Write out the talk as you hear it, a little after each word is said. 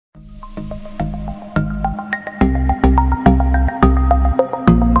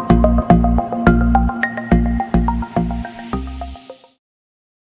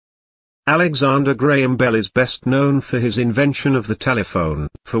Alexander Graham Bell is best known for his invention of the telephone,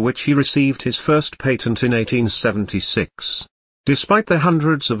 for which he received his first patent in 1876. Despite the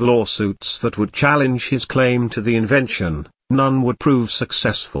hundreds of lawsuits that would challenge his claim to the invention, none would prove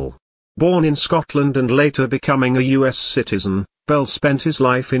successful. Born in Scotland and later becoming a U.S. citizen, Bell spent his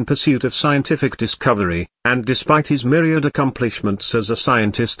life in pursuit of scientific discovery, and despite his myriad accomplishments as a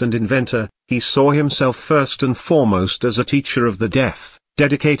scientist and inventor, he saw himself first and foremost as a teacher of the deaf,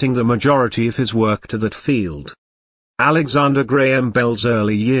 dedicating the majority of his work to that field. Alexander Graham Bell's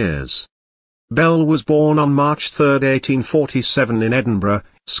early years. Bell was born on March 3, 1847 in Edinburgh,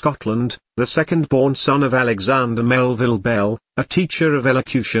 Scotland, the second-born son of Alexander Melville Bell, a teacher of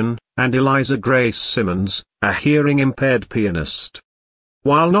elocution, and Eliza Grace Simmons, a hearing-impaired pianist.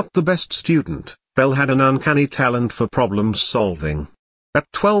 While not the best student, Bell had an uncanny talent for problem-solving. At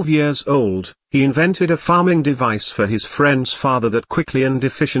 12 years old, he invented a farming device for his friend's father that quickly and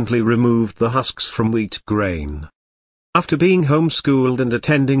efficiently removed the husks from wheat grain. After being homeschooled and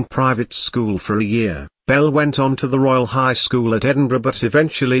attending private school for a year, Bell went on to the Royal High School at Edinburgh but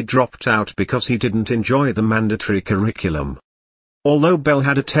eventually dropped out because he didn't enjoy the mandatory curriculum. Although Bell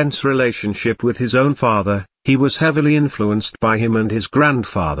had a tense relationship with his own father, he was heavily influenced by him and his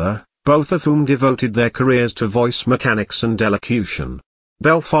grandfather, both of whom devoted their careers to voice mechanics and elocution.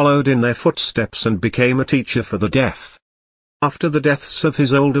 Bell followed in their footsteps and became a teacher for the deaf. After the deaths of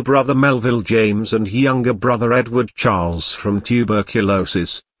his older brother Melville James and younger brother Edward Charles from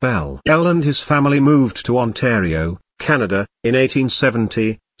tuberculosis, Bell and his family moved to Ontario, Canada, in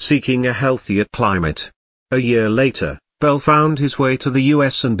 1870, seeking a healthier climate. A year later, Bell found his way to the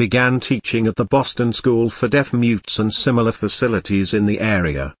U.S. and began teaching at the Boston School for Deaf Mutes and similar facilities in the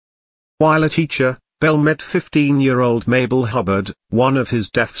area. While a teacher, Bell met 15-year-old Mabel Hubbard, one of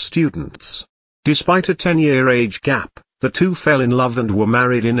his deaf students. Despite a 10-year age gap, the two fell in love and were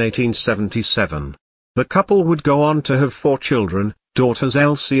married in 1877. The couple would go on to have 4 children, daughters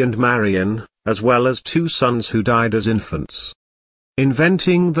Elsie and Marion, as well as 2 sons who died as infants.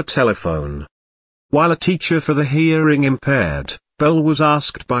 Inventing the telephone. While a teacher for the hearing-impaired, Bell was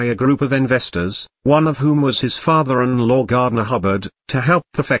asked by a group of investors, one of whom was his father-in-law Gardner Hubbard, to help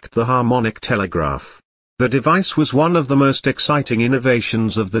perfect the harmonic telegraph. The device was one of the most exciting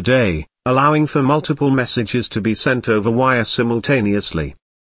innovations of the day, allowing for multiple messages to be sent over wire simultaneously.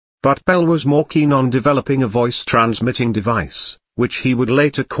 But Bell was more keen on developing a voice-transmitting device, which he would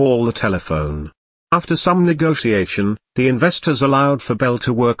later call the telephone. After some negotiation, the investors allowed for Bell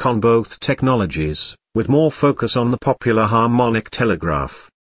to work on both technologies, with more focus on the popular harmonic telegraph.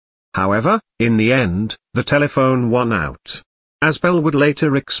 However, in the end, the telephone won out. As Bell would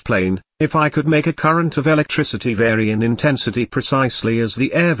later explain, if I could make a current of electricity vary in intensity precisely as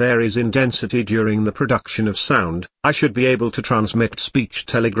the air varies in density during the production of sound, I should be able to transmit speech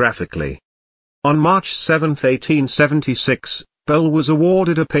telegraphically. On March 7, 1876, Bell was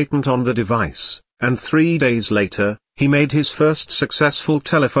awarded a patent on the device, and 3 days later, he made his first successful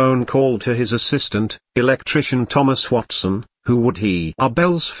telephone call to his assistant, electrician Thomas Watson, who would hear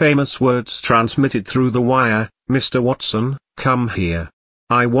Bell's famous words transmitted through the wire, "Mr. Watson, come here.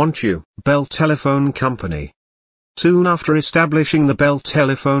 I want you." Bell Telephone Company. Soon after establishing the Bell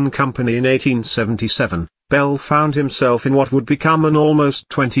Telephone Company in 1877, Bell found himself in what would become an almost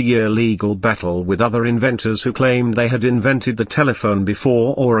 20-year legal battle with other inventors who claimed they had invented the telephone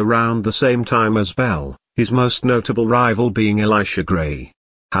before or around the same time as Bell, his most notable rival being Elisha Gray.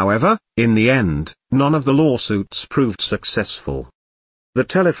 However, in the end, none of the lawsuits proved successful. The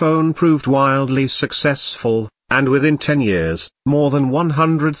telephone proved wildly successful, and within 10 years, more than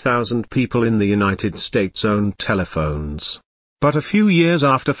 100,000 people in the United States owned telephones. But a few years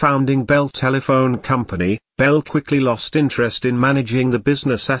after founding Bell Telephone Company, Bell quickly lost interest in managing the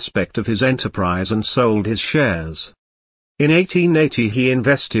business aspect of his enterprise and sold his shares. In 1880 he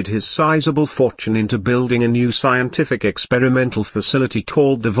invested his sizable fortune into building a new scientific experimental facility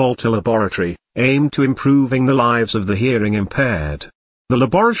called the Volta Laboratory, aimed to improving the lives of the hearing impaired. The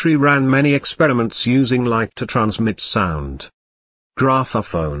laboratory ran many experiments using light to transmit sound.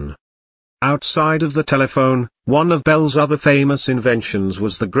 Graphophone. Outside of the telephone, one of Bell's other famous inventions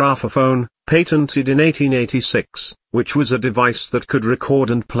was the graphophone, patented in 1886, which was a device that could record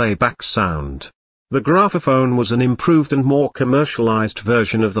and play back sound. The graphophone was an improved and more commercialized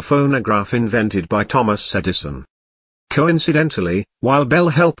version of the phonograph invented by Thomas Edison. Coincidentally, while Bell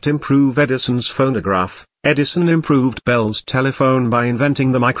helped improve Edison's phonograph, Edison improved Bell's telephone by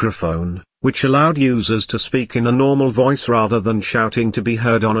inventing the microphone, which allowed users to speak in a normal voice rather than shouting to be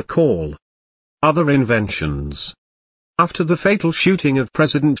heard on a call. Other inventions. After the fatal shooting of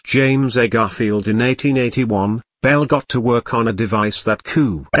President James A. Garfield in 1881, Bell got to work on a device that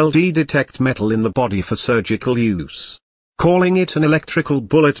could detect metal in the body for surgical use. Calling it an electrical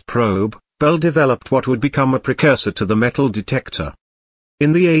bullet probe, Bell developed what would become a precursor to the metal detector.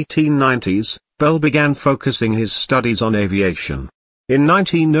 In the 1890s, Bell began focusing his studies on aviation. In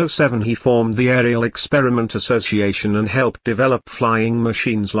 1907 he formed the Aerial Experiment Association and helped develop flying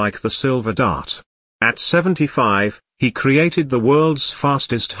machines like the Silver Dart. At 75, he created the world's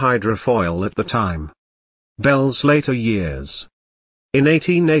fastest hydrofoil at the time. Bell's later years. In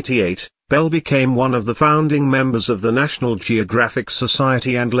 1888, Bell became one of the founding members of the National Geographic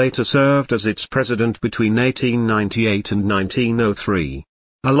Society and later served as its president between 1898 and 1903.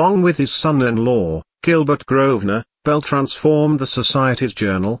 Along with his son-in-law, Gilbert Grosvenor, Bell transformed the Society's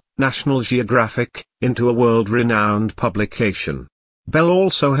journal, National Geographic, into a world-renowned publication. Bell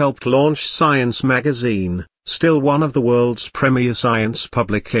also helped launch Science magazine, still one of the world's premier science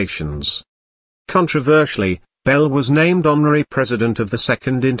publications. Controversially, Bell was named honorary president of the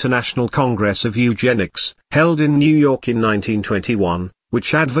Second International Congress of Eugenics, held in New York in 1921,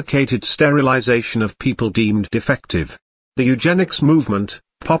 which advocated sterilization of people deemed defective. The eugenics movement,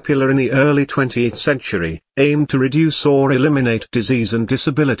 popular in the early 20th century, aimed to reduce or eliminate disease and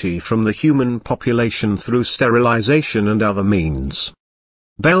disability from the human population through sterilization and other means.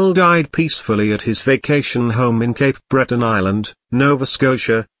 Bell died peacefully at his vacation home in Cape Breton Island, Nova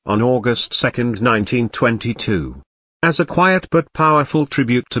Scotia, on August 2, 1922. As a quiet but powerful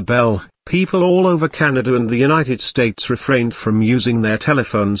tribute to Bell, people all over Canada and the United States refrained from using their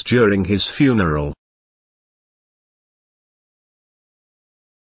telephones during his funeral.